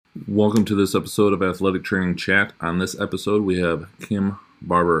Welcome to this episode of Athletic Training Chat. On this episode, we have Kim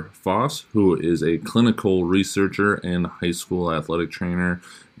Barber-Foss, who is a clinical researcher and high school athletic trainer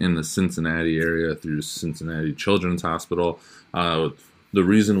in the Cincinnati area through Cincinnati Children's Hospital. The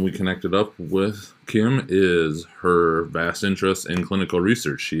reason we connected up with Kim is her vast interest in clinical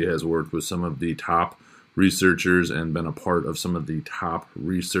research. She has worked with some of the top researchers and been a part of some of the top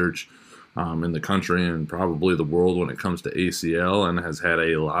research in the country and probably the world when it comes to ACL, and has had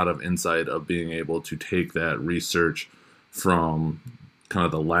a lot of insight of being able to take that research from kind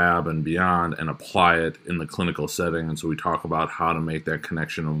of the lab and beyond and apply it in the clinical setting. And so we talk about how to make that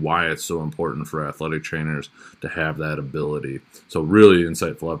connection and why it's so important for athletic trainers to have that ability. So really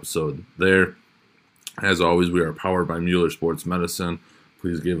insightful episode there. As always, we are powered by Mueller Sports Medicine.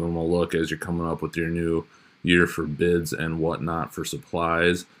 Please give them a look as you're coming up with your new year for bids and whatnot for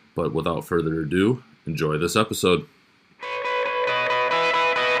supplies. But without further ado, enjoy this episode.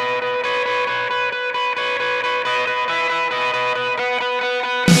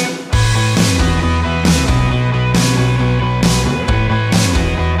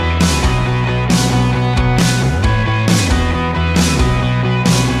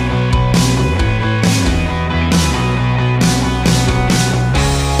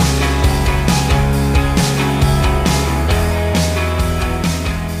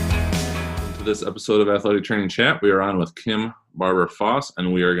 This episode of Athletic Training Chat, we are on with Kim Barber-Foss,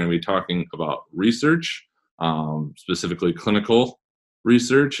 and we are going to be talking about research, specifically clinical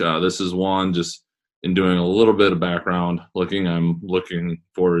research. This is one just in doing a little bit of background looking. I'm looking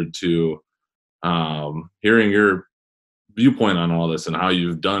forward to hearing your viewpoint on all this and how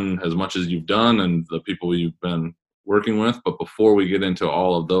you've done as much as you've done and the people you've been working with. But before we get into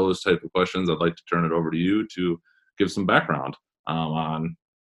all of those type of questions, I'd like to turn it over to you to give some background on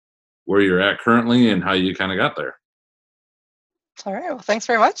where you're at currently and how you kind of got there. All right. Well, thanks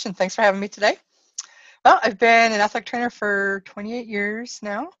very much. And thanks for having me today. Well, I've been an athletic trainer for 28 years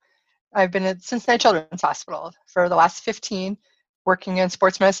now. I've been at Cincinnati Children's Hospital for the last 15, working in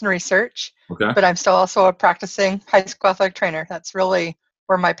sports medicine research. Okay. But I'm still also a practicing high school athletic trainer. That's really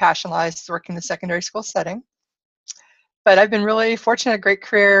where my passion lies, is working in the secondary school setting. But I've been really fortunate, a great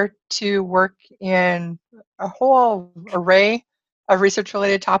career to work in a whole array of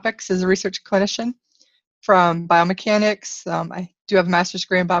research-related topics as a research clinician, from biomechanics. I do have a master's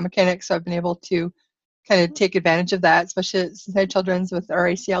degree in biomechanics, so I've been able to kind of take advantage of that, especially at Cincinnati Children's with our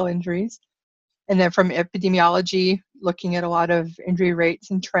ACL injuries. And then from epidemiology, looking at a lot of injury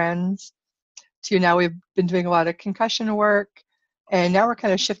rates and trends, to now we've been doing a lot of concussion work. And now we're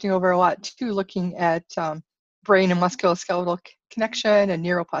kind of shifting over a lot to looking at brain and musculoskeletal connection and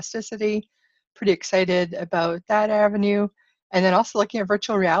neuroplasticity. Pretty excited about that avenue. And then also looking at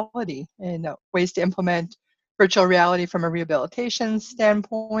virtual reality and ways to implement virtual reality from a rehabilitation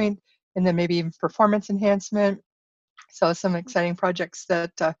standpoint, and then maybe even performance enhancement. So some exciting projects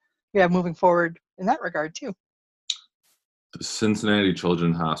that we have moving forward in that regard too. The Cincinnati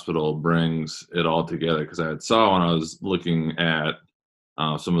Children's Hospital brings it all together, because I saw when I was looking at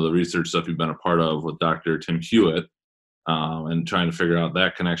some of the research stuff you've been a part of with Dr. Tim Hewitt and trying to figure out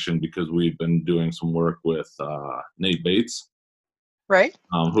that connection, because we've been doing some work with Nate Bates. Right.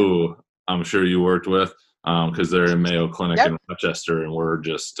 Who I'm sure you worked with, because they're in Mayo Clinic Yep. in Rochester, and we're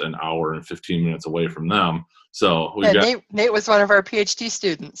just an hour and 15 minutes away from them. So Nate was one of our PhD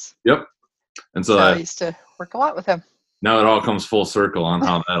students. Yep. And so I used to work a lot with him. Now it all comes full circle on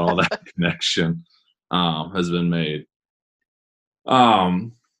how all that connection has been made.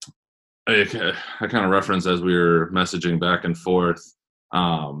 I kind of referenced as we were messaging back and forth,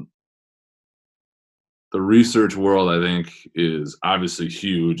 the research world, I think, is obviously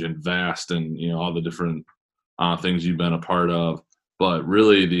huge and vast, and all the different things you've been a part of, but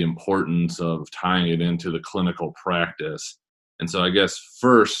really the importance of tying it into the clinical practice. And so I guess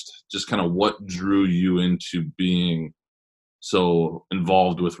first, just kind of what drew you into being so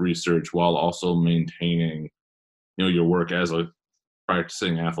involved with research while also maintaining your work as a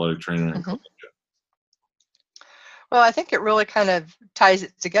practicing athletic trainer. Mm-hmm. Well, I think it really kind of ties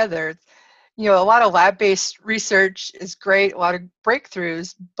it together. A lot of lab-based research is great, a lot of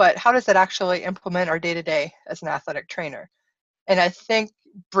breakthroughs, but how does that actually implement our day-to-day as an athletic trainer? And I think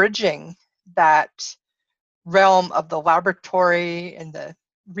bridging that realm of the laboratory and the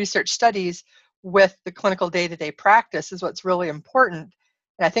research studies with the clinical day-to-day practice is what's really important.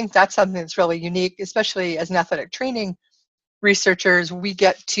 And I think that's something that's really unique, especially as an athletic training researchers. We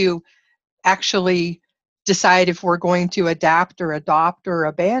get to actually decide if we're going to adapt or adopt or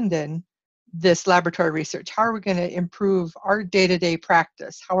abandon this laboratory research. How are we going to improve our day-to-day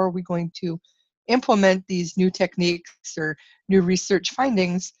practice? How are we going to implement these new techniques or new research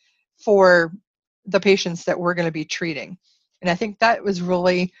findings for the patients that we're going to be treating. And I think that was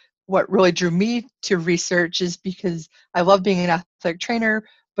really what really drew me to research, is because I love being an athletic trainer,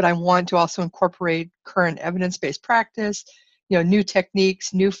 but I want to also incorporate current evidence-based practice, new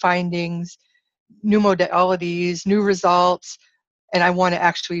techniques, new findings, new modalities, new results, and I want to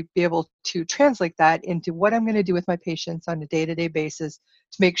actually be able to translate that into what I'm going to do with my patients on a day-to-day basis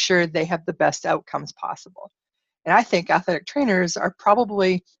to make sure they have the best outcomes possible. And I think athletic trainers are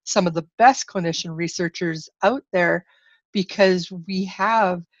probably some of the best clinician researchers out there, because we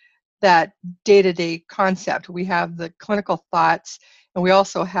have that day-to-day concept. We have the clinical thoughts, and we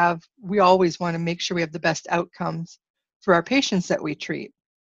always want to make sure we have the best outcomes for our patients that we treat.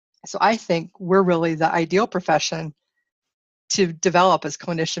 So I think we're really the ideal profession to develop as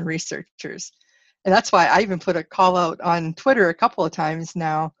clinician researchers. And that's why I even put a call out on Twitter a couple of times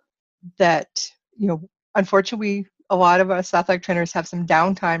now that, unfortunately, a lot of us athletic trainers have some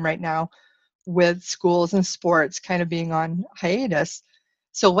downtime right now with schools and sports kind of being on hiatus.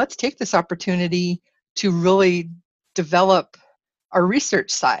 So let's take this opportunity to really develop our research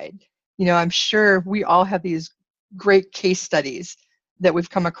side. I'm sure we all have these great case studies that we've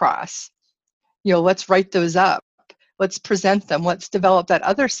come across. Let's write those up. Let's present them. Let's develop that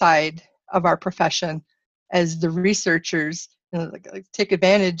other side of our profession as the researchers. Take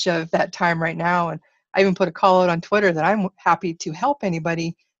advantage of that time right now. And I even put a call out on Twitter that I'm happy to help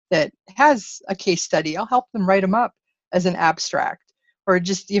anybody that has a case study. I'll help them write them up as an abstract, or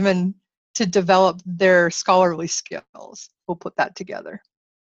just even to develop their scholarly skills. We'll put that together.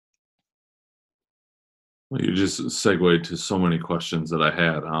 Well, you just segued to so many questions that I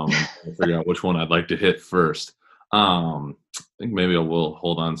had. To figure out which one I'd like to hit first. I think maybe I will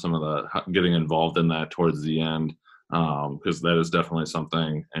hold on some of the getting involved in that towards the end, because that is definitely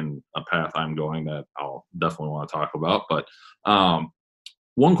something and a path I'm going that I'll definitely want to talk about. But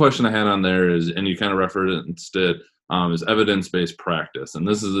one question I had on there is, and you kind of referenced it, is evidence-based practice. And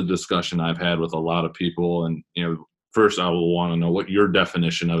this is a discussion I've had with a lot of people. And, first I will want to know what your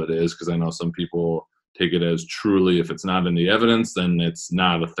definition of it is, because I know some people take it as truly, if it's not in the evidence, then it's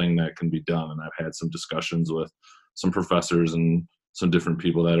not a thing that can be done. And I've had some discussions with some professors and some different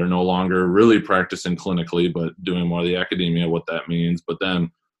people that are no longer really practicing clinically, but doing more of the academia, what that means. But then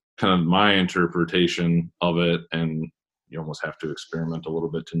kind of my interpretation of it, and you almost have to experiment a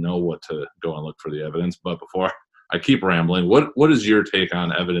little bit to know what to go and look for the evidence. But before I keep rambling, what is your take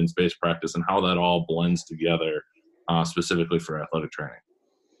on evidence-based practice and how that all blends together, specifically for athletic training?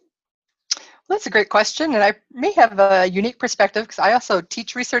 Well, that's a great question, and I may have a unique perspective because I also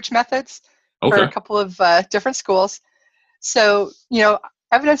teach research methods for a couple of different schools. So,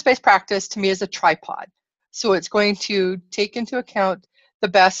 evidence-based practice to me is a tripod. So it's going to take into account the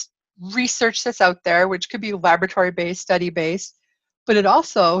best research that's out there, which could be laboratory-based, study-based, but it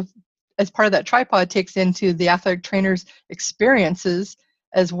also, as part of that tripod, takes into the athletic trainers' experiences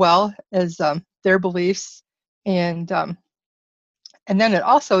as well as their beliefs, and then it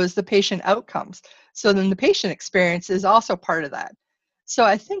also is the patient outcomes. So then the patient experience is also part of that. So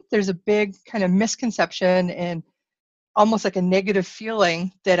I think there's a big kind of misconception and almost like a negative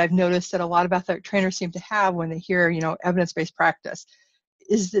feeling that I've noticed that a lot of athletic trainers seem to have when they hear, evidence-based practice,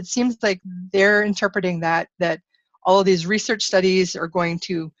 is it seems like they're interpreting that all of these research studies are going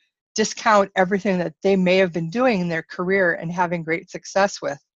to discount everything that they may have been doing in their career and having great success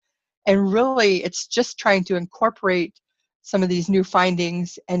with. And really, it's just trying to incorporate some of these new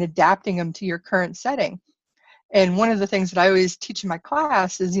findings and adapting them to your current setting. And one of the things that I always teach in my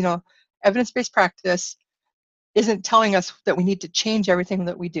class is, evidence-based practice isn't telling us that we need to change everything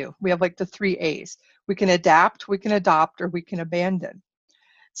that we do. We have like the 3 A's. We can adapt, we can adopt, or we can abandon.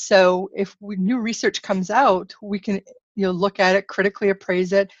 So if new research comes out, we can look at it, critically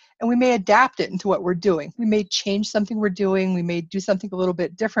appraise it, and we may adapt it into what we're doing. We may change something we're doing. We may do something a little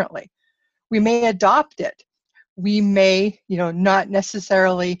bit differently. We may adopt it. We may, not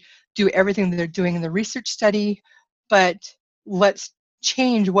necessarily do everything that they're doing in the research study, but let's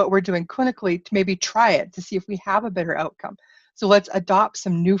change what we're doing clinically to maybe try it to see if we have a better outcome. So let's adopt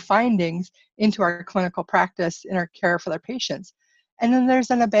some new findings into our clinical practice in our care for their patients. And then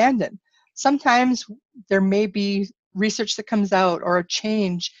there's an abandon. Sometimes there may be research that comes out or a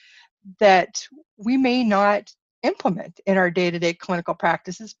change that we may not implement in our day-to-day clinical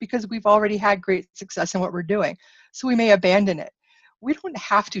practices because we've already had great success in what we're doing. So we may abandon it. We don't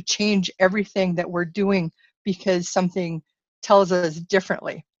have to change everything that we're doing because something tells us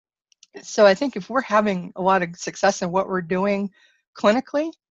differently. So I think if we're having a lot of success in what we're doing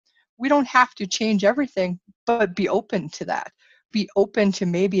clinically, we don't have to change everything, but be open to that. Be open to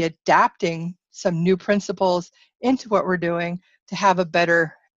maybe adapting some new principles into what we're doing to have a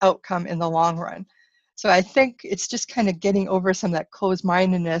better outcome in the long run. So I think it's just kind of getting over some of that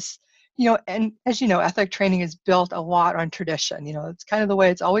closed-mindedness, and as you know, athletic training is built a lot on tradition. It's kind of the way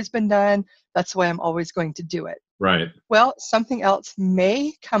it's always been done. That's the way I'm always going to do it. Right. Well, something else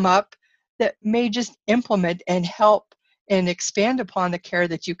may come up that may just implement and help and expand upon the care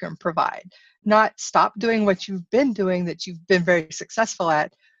that you can provide. Not stop doing what you've been doing that you've been very successful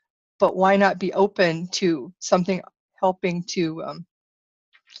at, but why not be open to something helping to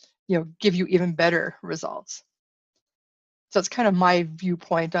give you even better results? So it's kind of my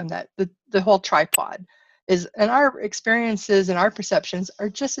viewpoint on that. The whole tripod is, and our experiences and our perceptions are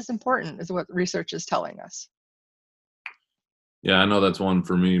just as important as what research is telling us. Yeah, I know that's one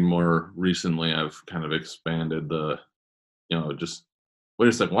for me. More recently, I've kind of expanded just wait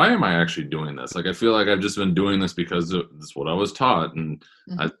a second, why am I actually doing this? Like, I feel like I've just been doing this because it's what I was taught, and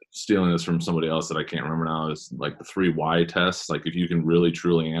Mhm. I'm stealing this from somebody else that I can't remember now. Is like the 3 why test. Like, if you can really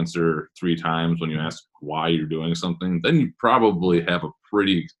truly answer 3 times when you ask why you're doing something, then you probably have a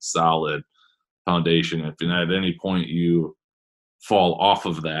pretty solid foundation. If at any point you fall off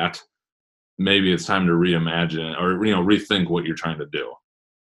of that, maybe it's time to reimagine or rethink what you're trying to do.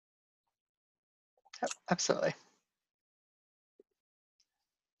 Yep, absolutely.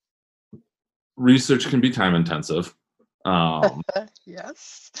 Research can be time intensive. Um,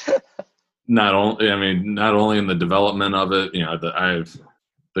 Yes. not only in the development of it, I've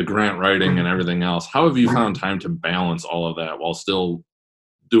the grant writing and everything else. How have you found time to balance all of that while still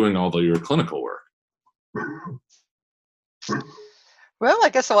doing all your clinical work? Well, I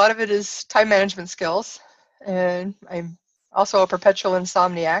guess a lot of it is time management skills, and I'm also a perpetual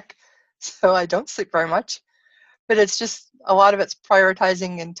insomniac, so I don't sleep very much. But it's just a lot of it's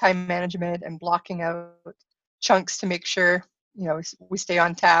prioritizing and time management and blocking out chunks to make sure we stay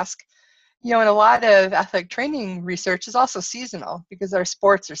on task. And a lot of athletic training research is also seasonal because our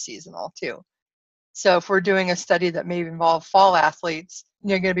sports are seasonal too. So if we're doing a study that may involve fall athletes,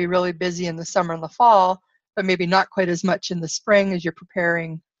 you're going to be really busy in the summer and the fall, but maybe not quite as much in the spring as you're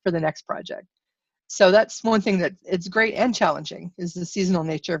preparing for the next project. So that's one thing that it's great and challenging is the seasonal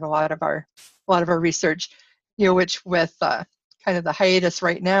nature of a lot of our research, which with kind of the hiatus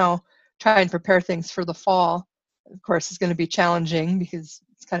right now, try and prepare things for the fall, of course, is going to be challenging because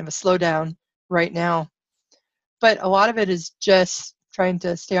it's kind of a slowdown right now. But a lot of it is just trying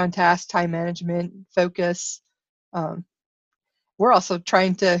to stay on task, time management, focus. Um, we're also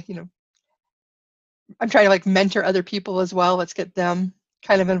trying to, I'm trying to like mentor other people as well. Let's get them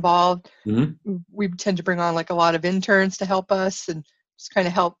kind of involved. Hmm. We tend to bring on like a lot of interns to help us and just kind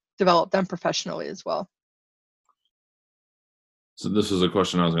of help develop them professionally as well. So this is a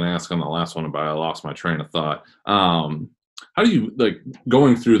question I was going to ask on the last one, but I lost my train of thought. How do you like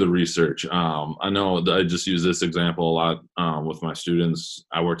going through the research? I know that I just use this example a lot with my students.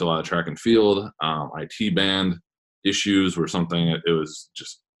 I worked a lot of track and field. IT band issues were something that it was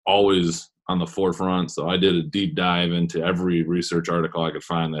just always on the forefront. So I did a deep dive into every research article I could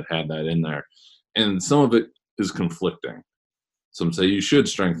find that had that in there, and some of it is conflicting. Some say you should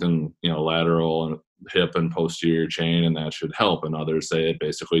strengthen, lateral and hip and posterior chain, and that should help. And others say it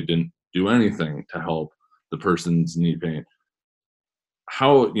basically didn't do anything to help the person's knee pain.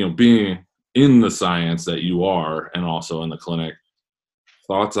 How, being in the science that you are and also in the clinic,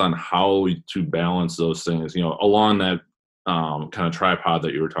 thoughts on how to balance those things, along that kind of tripod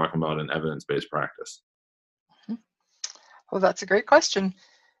that you were talking about in evidence-based practice? Well, that's a great question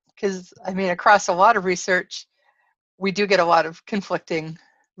because I mean, across a lot of research, we do get a lot of conflicting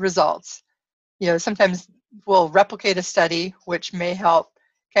results. Sometimes we'll replicate a study, which may help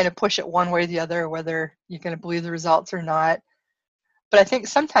kind of push it one way or the other, whether you're going to believe the results or not. But I think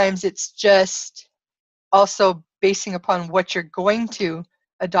sometimes it's just also basing upon what you're going to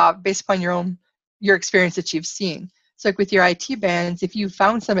adopt based upon your experience that you've seen. So like with your IT bands, if you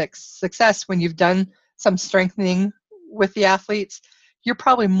found some success when you've done some strengthening with the athletes, you're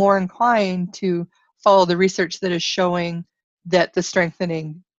probably more inclined to follow the research that is showing that the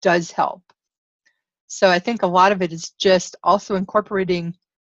strengthening does help. So I think a lot of it is just also incorporating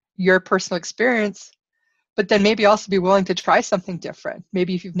your personal experience, but then maybe also be willing to try something different.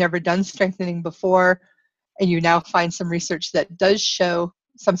 Maybe if you've never done strengthening before and you now find some research that does show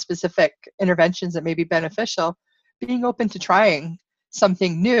some specific interventions that may be beneficial, being open to trying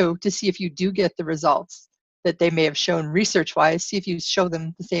something new to see if you do get the results that they may have shown research-wise, see if you show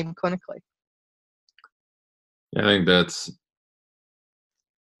them the same clinically. Yeah, I think that's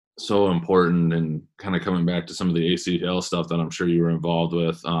so important, and kind of coming back to some of the ACL stuff that I'm sure you were involved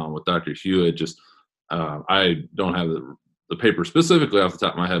with Dr. Hewitt. Just I don't have the paper specifically off the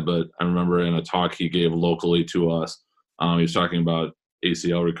top of my head, but I remember in a talk he gave locally to us, he was talking about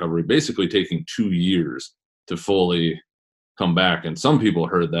ACL recovery, basically taking 2 years to fully come back. And some people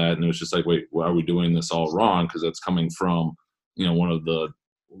heard that and it was just like, wait, why are we doing this all wrong? Because that's coming from, one of the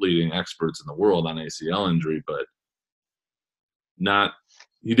leading experts in the world on ACL injury, but not,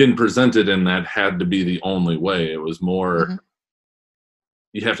 he didn't present it in that had to be the only way. It was more, Mm-hmm.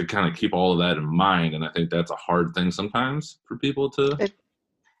 you have to kind of keep all of that in mind. And I think that's a hard thing sometimes for people to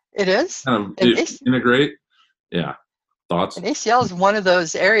It is. kind of And integrate. Yeah. Thoughts? And ACL is one of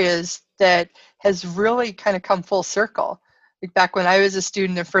those areas that has really kind of come full circle. Like back when I was a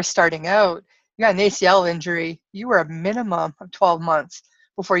student and first starting out, you got an ACL injury, you were a minimum of 12 months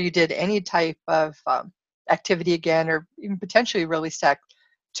before you did any type of activity again, or even potentially release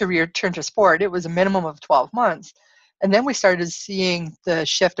to return to sport. It was a minimum of 12 months. And then we started seeing the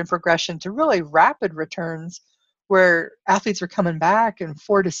shift and progression to really rapid returns where athletes were coming back in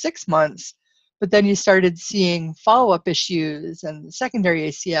 4 to 6 months. But then you started seeing follow-up issues and secondary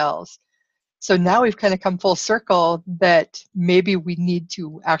ACLs. So now we've kind of come full circle that maybe we need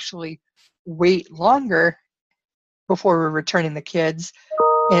to actually wait longer before we're returning the kids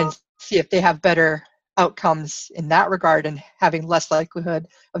and see if they have better outcomes in that regard and having less likelihood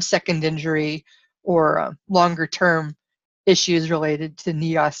of second injury or longer term issues related to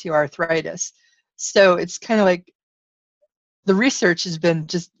knee osteoarthritis. So it's kind of like the research has been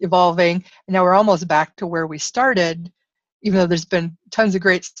just evolving, and now we're almost back to where we started, even though there's been tons of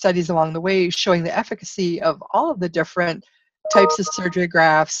great studies along the way showing the efficacy of all of the different types of surgery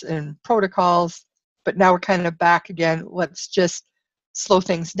grafts and protocols. But now we're kind of back again. Let's just slow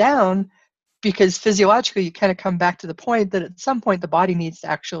things down, because physiologically you kind of come back to the point that at some point the body needs to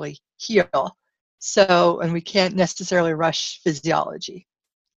actually heal. So, and we can't necessarily rush physiology.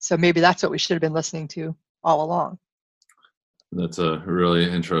 So maybe that's what we should have been listening to all along. That's a really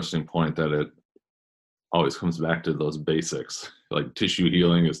interesting point, that it always comes back to those basics. Like tissue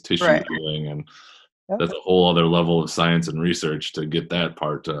healing is tissue Right. healing, and Yep. that's a whole other level of science and research to get that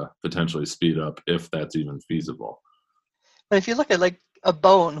part to potentially speed up, if that's even feasible. But if you look at like a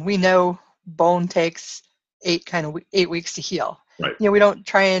bone, we know bone takes 8 weeks to heal. Right. We don't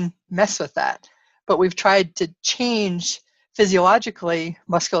try and mess with that, but we've tried to change physiologically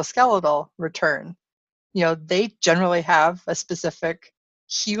musculoskeletal return. They generally have a specific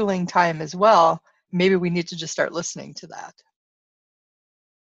healing time as well. Maybe we need to just start listening to that.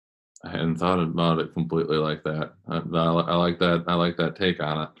 I hadn't thought about it completely like that. I like that. I like that take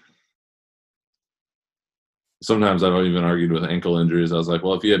on it. Sometimes I've even argued with ankle injuries. I was like,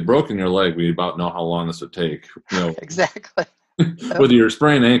 well, if you had broken your leg, we about know how long this would take. Exactly. With your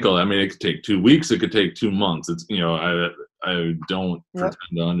sprained ankle, I mean, it could take 2 weeks. It could take 2 months. It's, I don't pretend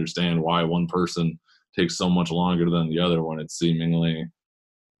to understand why one person takes so much longer than the other when it seemingly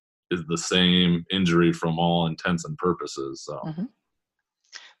is the same injury from all intents and purposes. So. Mm-hmm.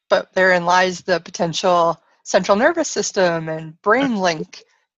 But therein lies the potential central nervous system and brain link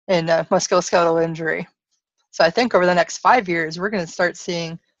in musculoskeletal injury. So I think over the next 5 years, we're going to start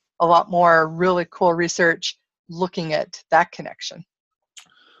seeing a lot more really cool research looking at that connection.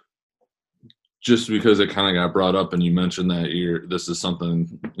 Just because it kind of got brought up and you mentioned that this is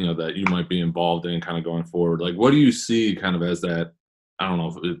something, that you might be involved in kind of going forward. Like, what do you see kind of as that, I don't know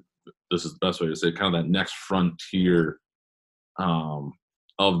if this is the best way to say it, kind of that next frontier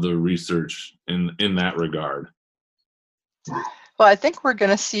of the research in that regard? Well, I think we're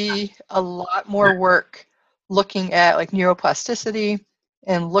going to see a lot more work looking at like neuroplasticity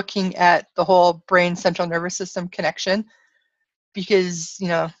and looking at the whole brain central nervous system connection, because,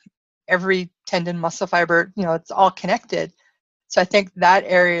 every tendon, muscle fiber, it's all connected. So I think that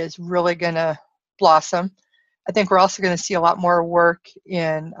area is really going to blossom. I think we're also going to see a lot more work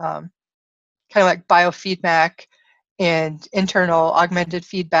in kind of like biofeedback and internal augmented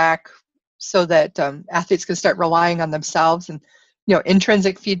feedback, so that athletes can start relying on themselves, and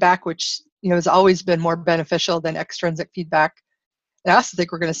intrinsic feedback, which has always been more beneficial than extrinsic feedback. And I also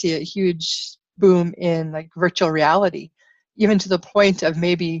think we're going to see a huge boom in like virtual reality, even to the point of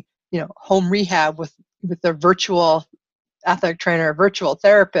maybe home rehab with the virtual athletic trainer, virtual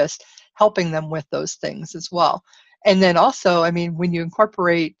therapist, helping them with those things as well. And then also, I mean, when you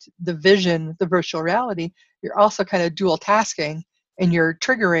incorporate the vision, the virtual reality, you're also kind of dual tasking and you're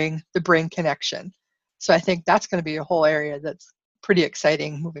triggering the brain connection. So I think that's going to be a whole area that's pretty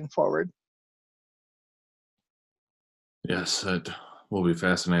exciting moving forward. Yes, it will be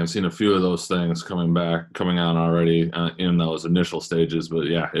fascinating. I've seen a few of those things coming on already in those initial stages, but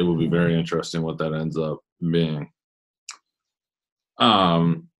yeah, it will be very interesting what that ends up being.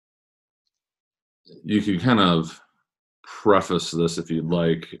 You could kind of preface this, if you'd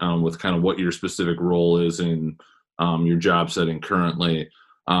like, with kind of what your specific role is in your job setting currently,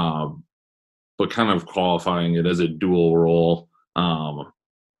 um, but kind of qualifying it as a dual role.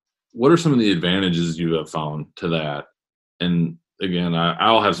 What are some of the advantages you have found to that? And again,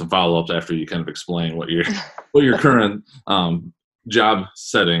 I'll have some follow-ups after you kind of explain what your what your current job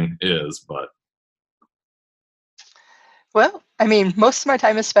setting is. But Well, I mean, most of my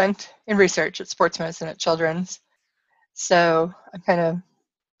time is spent in research at sports medicine at Children's. So I'm kind of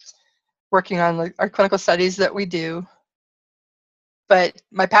working on our clinical studies that we do. But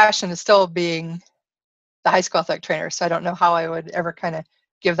my passion is still being the high school athletic trainer. So I don't know how I would ever kind of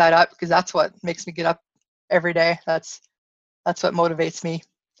give that up, because that's what makes me get up every day. That's what motivates me.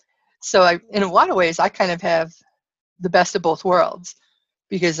 So in a lot of ways, I kind of have the best of both worlds,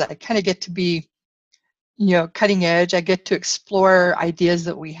 because I kind of get to be, cutting edge. I get to explore ideas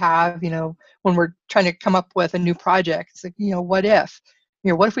that we have, when we're trying to come up with a new project. It's like, what if?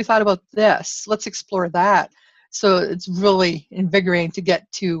 What if we thought about this? Let's explore that. So it's really invigorating to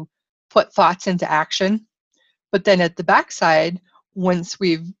get to put thoughts into action. But then at the backside, once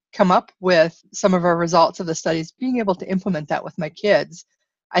we've come up with some of our results of the studies, being able to implement that with my kids,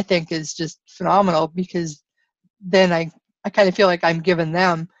 I think is just phenomenal, because then I kind of feel like I'm giving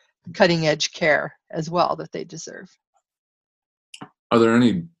them cutting edge care as well that they deserve. are there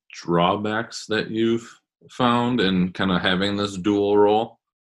any drawbacks that you've found in kind of having this dual role?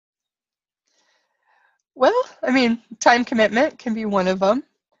 Well, I mean, time commitment can be one of them.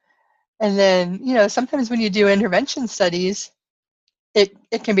 And then, sometimes when you do intervention studies, it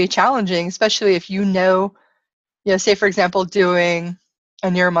can be challenging, especially if say, for example, doing a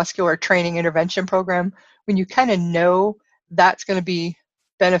neuromuscular training intervention program, when you kind of know that's going to be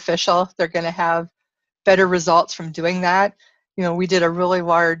beneficial, they're going to have better results from doing that. We did a really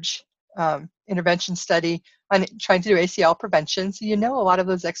large intervention study on trying to do ACL prevention. So, a lot of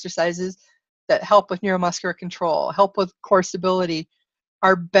those exercises that help with neuromuscular control, help with core stability,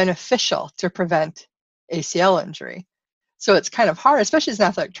 are beneficial to prevent ACL injury. So it's kind of hard, especially as an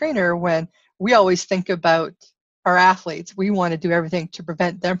athletic trainer, when we always think about our athletes. We want to do everything to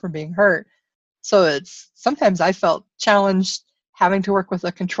prevent them from being hurt. So sometimes I felt challenged having to work with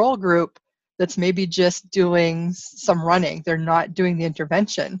a control group that's maybe just doing some running. They're not doing the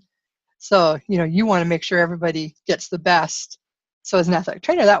intervention. So, you want to make sure everybody gets the best. So as an athletic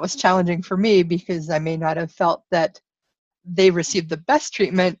trainer, that was challenging for me, because I may not have felt that they received the best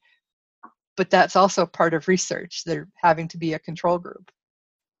treatment, but that's also part of research. They're having to be a control group.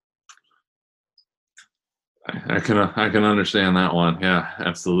 I can understand that one. Yeah,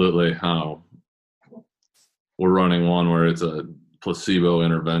 absolutely. We're running one where it's a placebo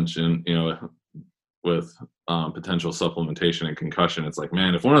intervention, with potential supplementation and concussion. It's like,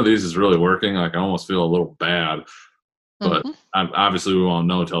 man, if one of these is really working, like I almost feel a little bad. But obviously we won't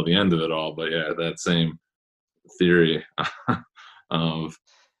know till the end of it all. But yeah, that same theory of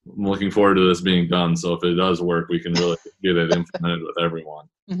I'm looking forward to this being done. So if it does work, we can really get it implemented with everyone.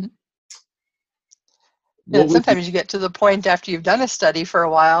 Mm-hmm. And sometimes you get to the point after you've done a study for a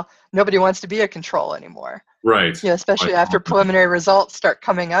while, nobody wants to be a control anymore. Right. Especially after preliminary results start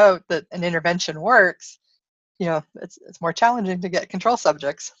coming out that an intervention works, it's more challenging to get control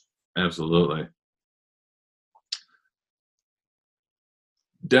subjects. Absolutely.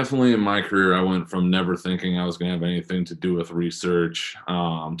 Definitely in my career, I went from never thinking I was going to have anything to do with research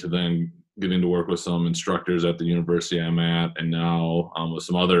to then getting to work with some instructors at the university I'm at, and now with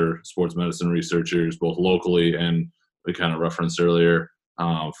some other sports medicine researchers, both locally and we kind of referenced earlier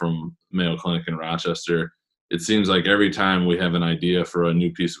from Mayo Clinic in Rochester. It seems like every time we have an idea for a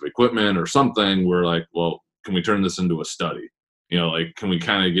new piece of equipment or something, we're like, well, can we turn this into a study? Can we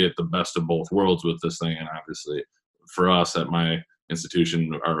kind of get the best of both worlds with this thing? And obviously for us at my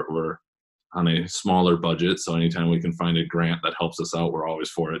institution, we're on a smaller budget, so anytime we can find a grant that helps us out, we're always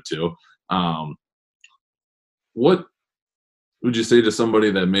for it too. What would you say to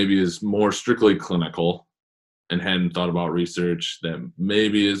somebody that maybe is more strictly clinical and hadn't thought about research, that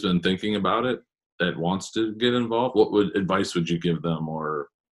maybe has been thinking about it, that wants to get involved? What advice would you give them, or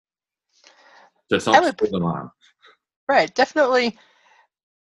just help put them on? Right, definitely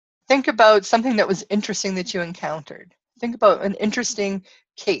think about something that was interesting that you encountered. Think about an interesting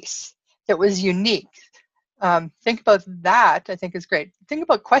case that was unique. Think about that, I think is great. Think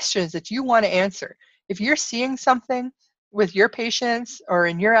about questions that you want to answer. If you're seeing something with your patients or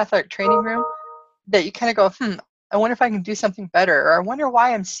in your athletic training room that you kind of go, I wonder if I can do something better, or I wonder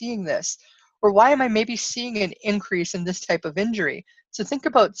why I'm seeing this, or why am I maybe seeing an increase in this type of injury? So think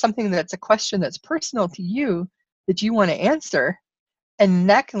about something that's a question that's personal to you that you want to answer, and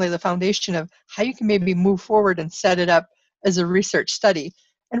that can lay the foundation of how you can maybe move forward and set it up as a research study.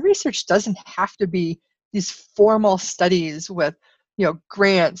 And research doesn't have to be these formal studies with,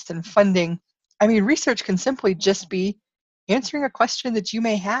 grants and funding. I mean, research can simply just be answering a question that you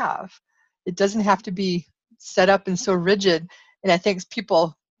may have. It doesn't have to be set up and so rigid. And I think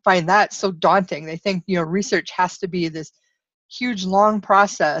people find that so daunting. They think, research has to be this huge, long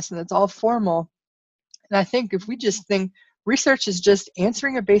process and it's all formal. And I think if we just think research is just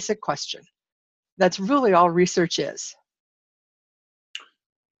answering a basic question, that's really all research is.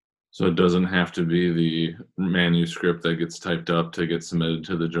 So it doesn't have to be the manuscript that gets typed up to get submitted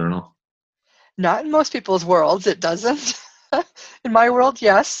to the journal? Not in most people's worlds, it doesn't. In my world,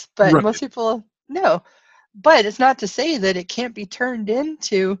 yes, but Right. most people, no. But it's not to say that it can't be turned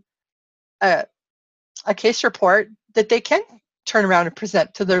into a, a case report that they can turn around and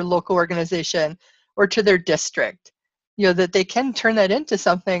present to their local organization or to their district. That they can turn that into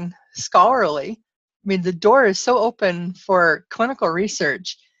something scholarly. I mean, the door is so open for clinical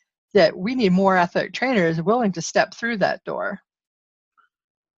research that we need more athletic trainers willing to step through that door.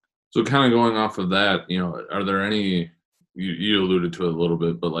 So kind of going off of that, are there any, you alluded to it a little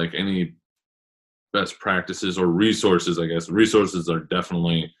bit, but like any best practices or resources? I guess resources are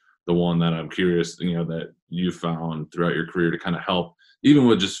definitely the one that I'm curious, that you found throughout your career to kind of help, even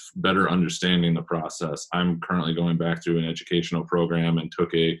with just better understanding the process. I'm currently going back through an educational program and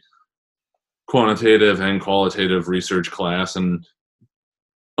took a quantitative and qualitative research class and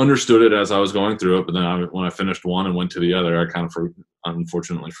understood it as I was going through it. But then when I finished one and went to the other, I kind of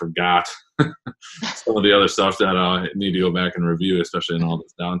unfortunately forgot some of the other stuff that I need to go back and review, especially in all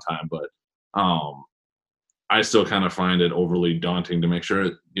this downtime. But I still kind of find it overly daunting to make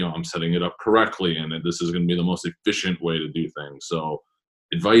sure, I'm setting it up correctly and that this is going to be the most efficient way to do things. So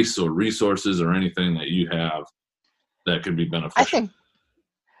advice or resources or anything that you have that could be beneficial? I think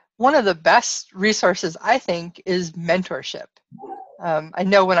one of the best resources, is mentorship. I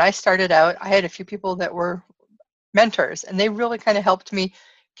know when I started out, I had a few people that were mentors, and they really kind of helped me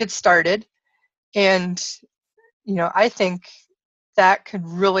get started. And, I think that could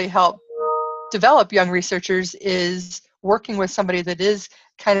really help develop young researchers, is working with somebody that is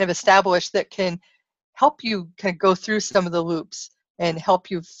kind of established that can help you kind of go through some of the loops and help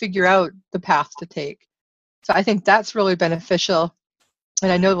you figure out the path to take. So I think that's really beneficial.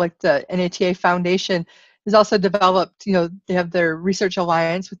 And I know like the NATA Foundation has also developed, they have their research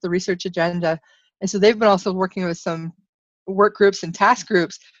alliance with the research agenda. And so they've been also working with some work groups and task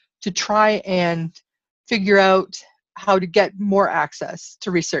groups to try and figure out how to get more access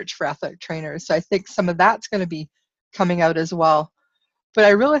to research for athletic trainers. So I think some of that's going to be coming out as well. But I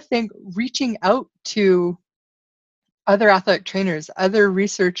really think reaching out to other athletic trainers, other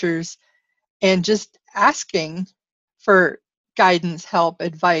researchers, and just asking for guidance, help,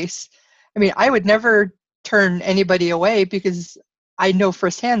 advice. I mean, I would never turn anybody away because I know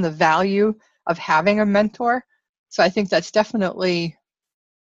firsthand the value of having a mentor. So I think that's definitely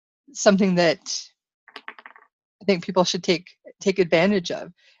something that I think people should take advantage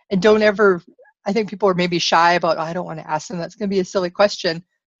of. And don't ever, I think people are maybe shy about, I don't want to ask them. That's going to be a silly question.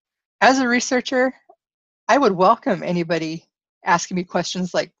 As a researcher, I would welcome anybody asking me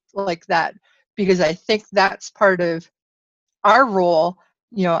questions like that, because I think that's part of our role.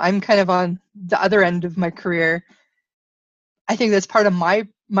 I'm kind of on the other end of my career. I think that's part of my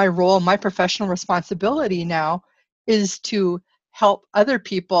role, my professional responsibility now, is to help other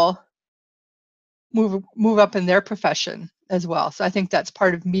people move up in their profession as well. So I think that's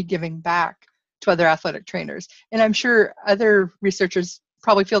part of me giving back to other athletic trainers. And I'm sure other researchers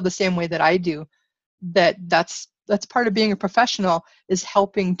probably feel the same way that I do, that's part of being a professional, is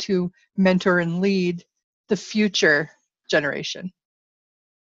helping to mentor and lead the future generation.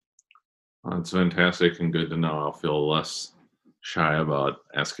 Well, that's fantastic and good to know. I'll feel less shy about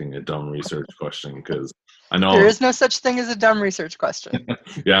asking a dumb research question, because I know there is no such thing as a dumb research question.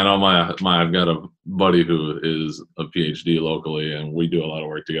 Yeah, I know I've got a buddy who is a PhD locally, and we do a lot of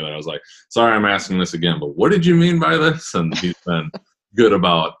work together. I was like, sorry, I'm asking this again, but what did you mean by this? And he's been good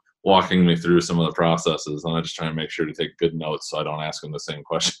about walking me through some of the processes, and I just try to make sure to take good notes so I don't ask him the same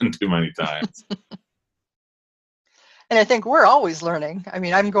question too many times. And I think we're always learning. I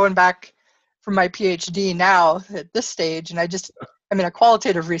mean, I'm going back from my PhD now at this stage, and I'm in a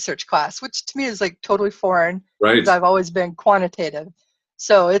qualitative research class, which to me is like totally foreign, Right. because I've always been quantitative.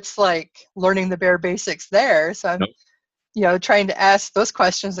 So it's like learning the bare basics there. So I'm, trying to ask those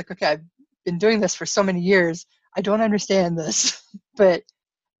questions like, okay, I've been doing this for so many years. I don't understand this, but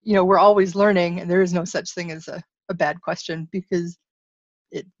we're always learning, and there is no such thing as a bad question, because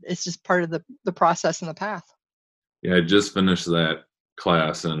it's just part of the process and the path. Yeah, I just finished that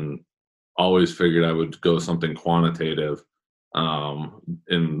class and always figured I would go something quantitative.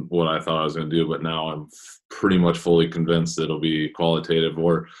 in what I thought I was going to do, but now I'm pretty much fully convinced it'll be qualitative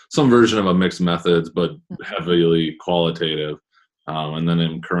or some version of a mixed methods, but heavily qualitative. And then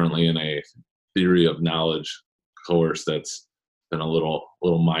I'm currently in a theory of knowledge course that's been a little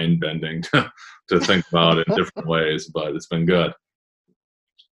mind bending to think about in different ways, but it's been good.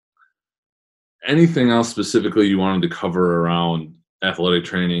 Anything else specifically you wanted to cover around athletic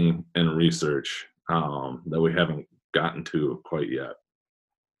training and research that we haven't gotten to quite yet?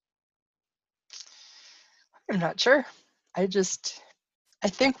 I'm not sure. I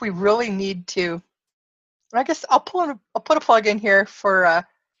think we really need to. I guess I'll put a plug in here for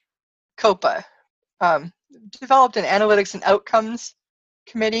COPA, developed an analytics and outcomes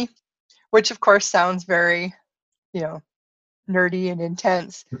committee, which of course sounds very, nerdy and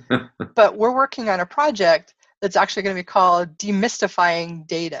intense. But we're working on a project that's actually going to be called Demystifying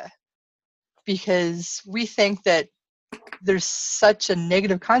Data, because we think that there's such a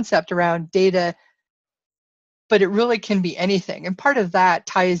negative concept around data, but it really can be anything. And part of that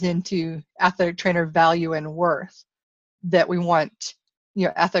ties into athletic trainer value and worth, that we want,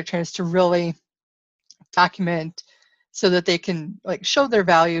 athletic trainers to really document so that they can show their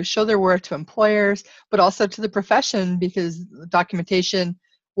value, show their worth to employers, but also to the profession, because documentation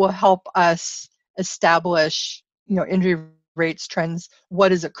will help us establish, injury rates, trends,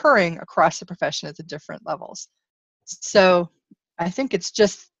 what is occurring across the profession at the different levels. So I think it's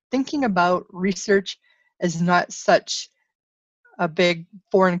just thinking about research as not such a big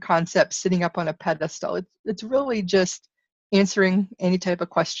foreign concept sitting up on a pedestal. It's really just answering any type of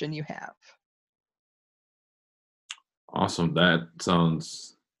question you have. Awesome. That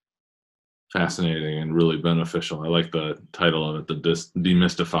sounds fascinating and really beneficial. I like the title of it, the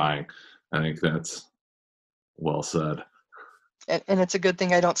demystifying. I think that's well said. And it's a good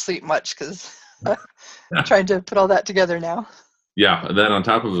thing I don't sleep much, because I'm trying to put all that together now. Yeah, then on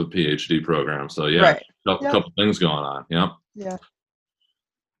top of a PhD program. So yeah, right. a couple things going on. Yep. Yeah.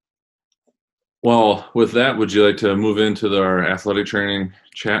 Well, with that, would you like to move into our athletic training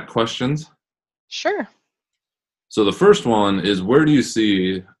chat questions? Sure. So the first one is, where do you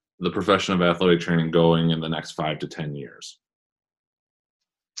see the profession of athletic training going in the next 5 to 10 years?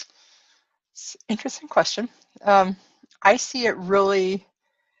 It's an interesting question. I see it really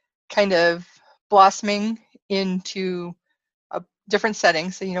kind of blossoming into different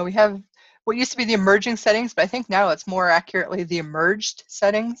settings. So, we have what used to be the emerging settings, but I think now it's more accurately the emerged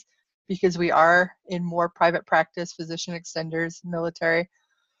settings, because we are in more private practice, physician extenders, military.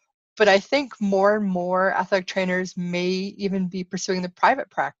 But I think more and more athletic trainers may even be pursuing the private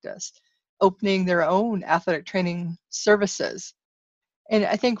practice, opening their own athletic training services. And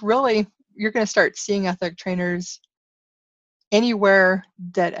I think really you're going to start seeing athletic trainers anywhere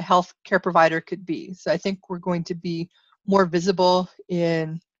that a healthcare provider could be. So I think we're going to be more visible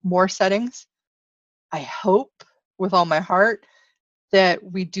in more settings. I hope with all my heart that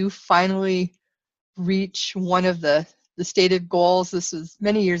we do finally reach one of the stated goals. This was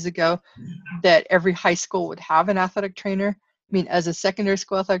many years ago, that every high school would have an athletic trainer. I mean, as a secondary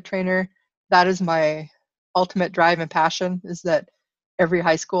school athletic trainer, that is my ultimate drive and passion, is that every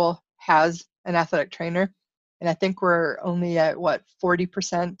high school has an athletic trainer. And I think we're only at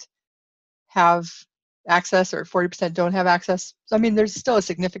 40% have access, or 40% don't have access. So, I mean, there's still a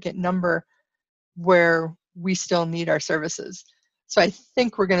significant number where we still need our services. So I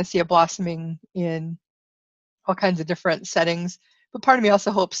think we're going to see a blossoming in all kinds of different settings. But part of me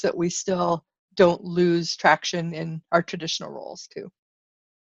also hopes that we still don't lose traction in our traditional roles too.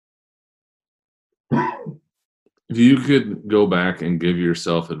 If you could go back and give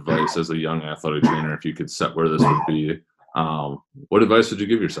yourself advice as a young athletic trainer, if you could set where this would be, what advice would you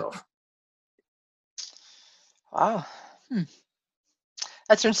give yourself? Wow.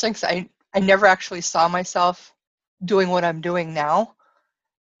 That's interesting, because I never actually saw myself doing what I'm doing now.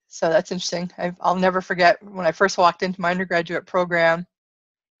 So that's interesting. I'll never forget when I first walked into my undergraduate program,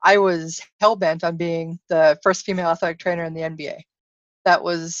 I was hell-bent on being the first female athletic trainer in the NBA. That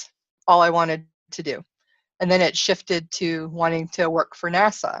was all I wanted to do. And then it shifted to wanting to work for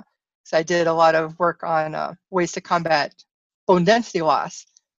NASA. So I did a lot of work on ways to combat bone density loss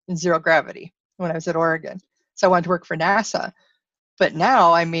in zero gravity when I was at Oregon. So I wanted to work for NASA. But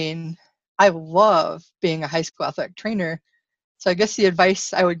now, I mean, I love being a high school athletic trainer. So I guess the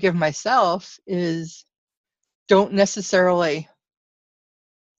advice I would give myself is, don't necessarily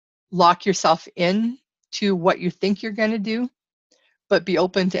lock yourself in to what you think you're going to do, but be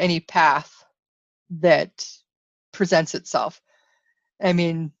open to any path that presents itself. I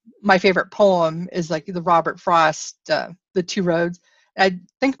mean, my favorite poem is like the Robert Frost, The Two Roads. I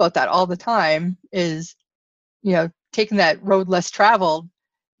think about that all the time, is, taking that road less traveled,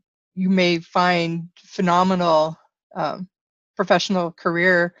 you may find phenomenal professional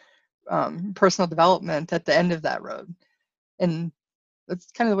career, personal development at the end of that road. And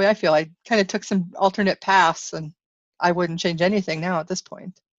that's kind of the way I feel. I kind of took some alternate paths, and I wouldn't change anything now at this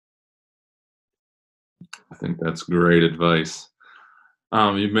point. I think that's great advice.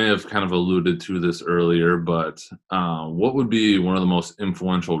 You may have kind of alluded to this earlier, but what would be one of the most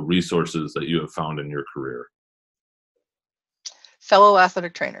influential resources that you have found in your career? Fellow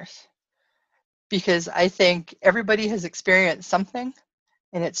athletic trainers, because I think everybody has experienced something,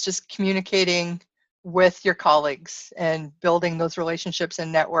 and it's just communicating with your colleagues and building those relationships and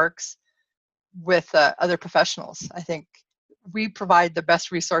networks with other professionals. I think we provide the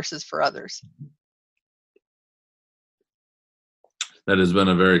best resources for others. That has been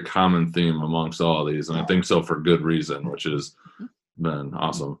a very common theme amongst all of these, and I think so for good reason, which has been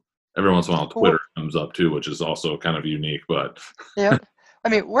awesome. Every once in a while, Twitter comes up too, which is also kind of unique, but yeah. I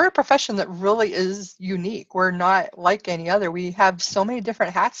mean, we're a profession that really is unique. We're not like any other. We have so many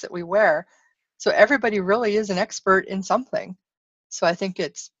different hats that we wear. So everybody really is an expert in something. So I think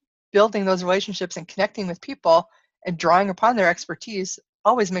it's building those relationships and connecting with people and drawing upon their expertise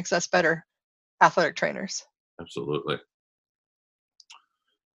always makes us better athletic trainers. Absolutely.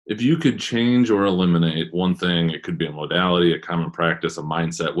 If you could change or eliminate one thing, it could be a modality, a common practice, a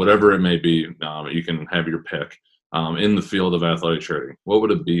mindset, whatever it may be, you can have your pick in the field of athletic training. What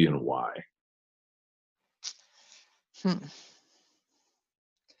would it be and why?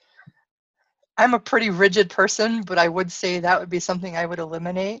 I'm a pretty rigid person, but I would say that would be something I would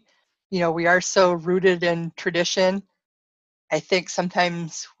eliminate. You know, we are so rooted in tradition. I think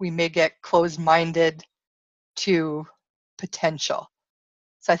sometimes we may get closed-minded to potential.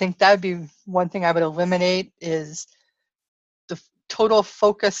 So I think that would be one thing I would eliminate, is the total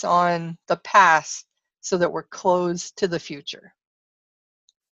focus on the past so that we're closed to the future.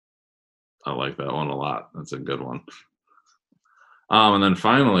 I like that one a lot. That's a good one. And then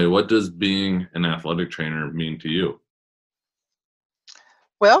finally, what does being an athletic trainer mean to you?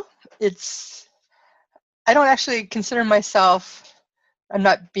 Well, I don't actually consider myself, I'm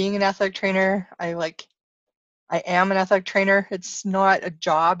not being an athletic trainer. I am an athletic trainer. It's not a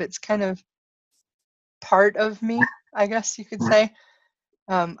job. It's kind of part of me, I guess you could say.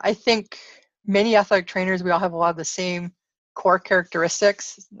 I think many athletic trainers, we all have a lot of the same core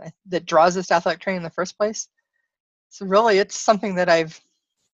characteristics that draws us to athletic training in the first place. So really, it's something that I've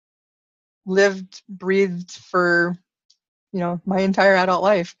lived, breathed for, my entire adult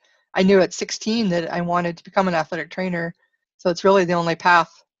life. I knew at 16 that I wanted to become an athletic trainer. So it's really the only path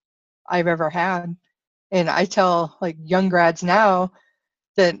I've ever had. And I tell young grads now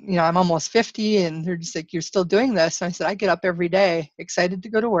that, I'm almost 50, and they're just like, "You're still doing this?" And I said, I get up every day, excited to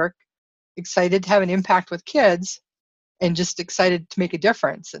go to work, excited to have an impact with kids, and just excited to make a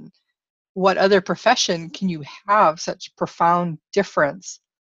difference. And what other profession can you have such profound difference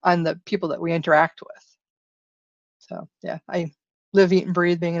on the people that we interact with? So yeah, I live, eat, and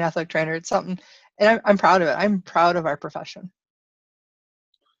breathe being an athletic trainer. It's something, and I'm proud of it. I'm proud of our profession.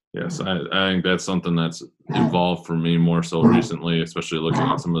 Yes, I think that's something that's evolved for me more so recently, especially looking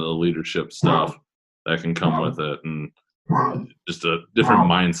at some of the leadership stuff that can come with it, and just a different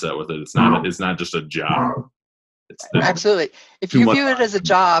mindset with it. It's not just a job. Absolutely. If you view it as a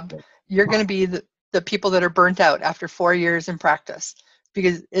job, you're going to be the people that are burnt out after 4 years in practice,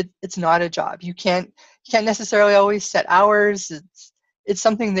 because it's not a job. You can't necessarily always set hours. It's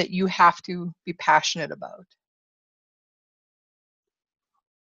something that you have to be passionate about.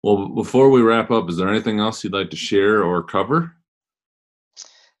 Well, before we wrap up, is there anything else you'd like to share or cover?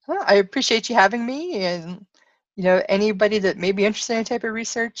 Well, I appreciate you having me, and anybody that may be interested in any type of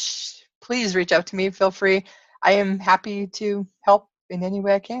research, please reach out to me. Feel free. I am happy to help in any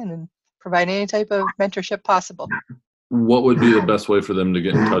way I can and provide any type of mentorship possible. What would be the best way for them to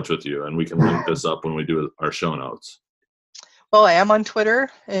get in touch with you? And we can link this up when we do our show notes. Well, I am on Twitter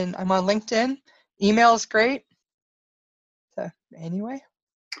and I'm on LinkedIn. Email is great. So anyway.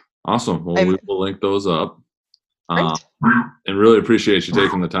 Awesome. Well, we will link those up. Great. And really appreciate you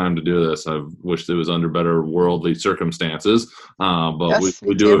taking the time to do this. I wish it was under better worldly circumstances, but yes,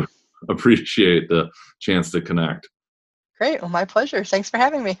 we do appreciate the chance to connect. Great. Well, my pleasure. Thanks for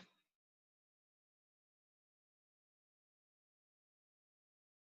having me.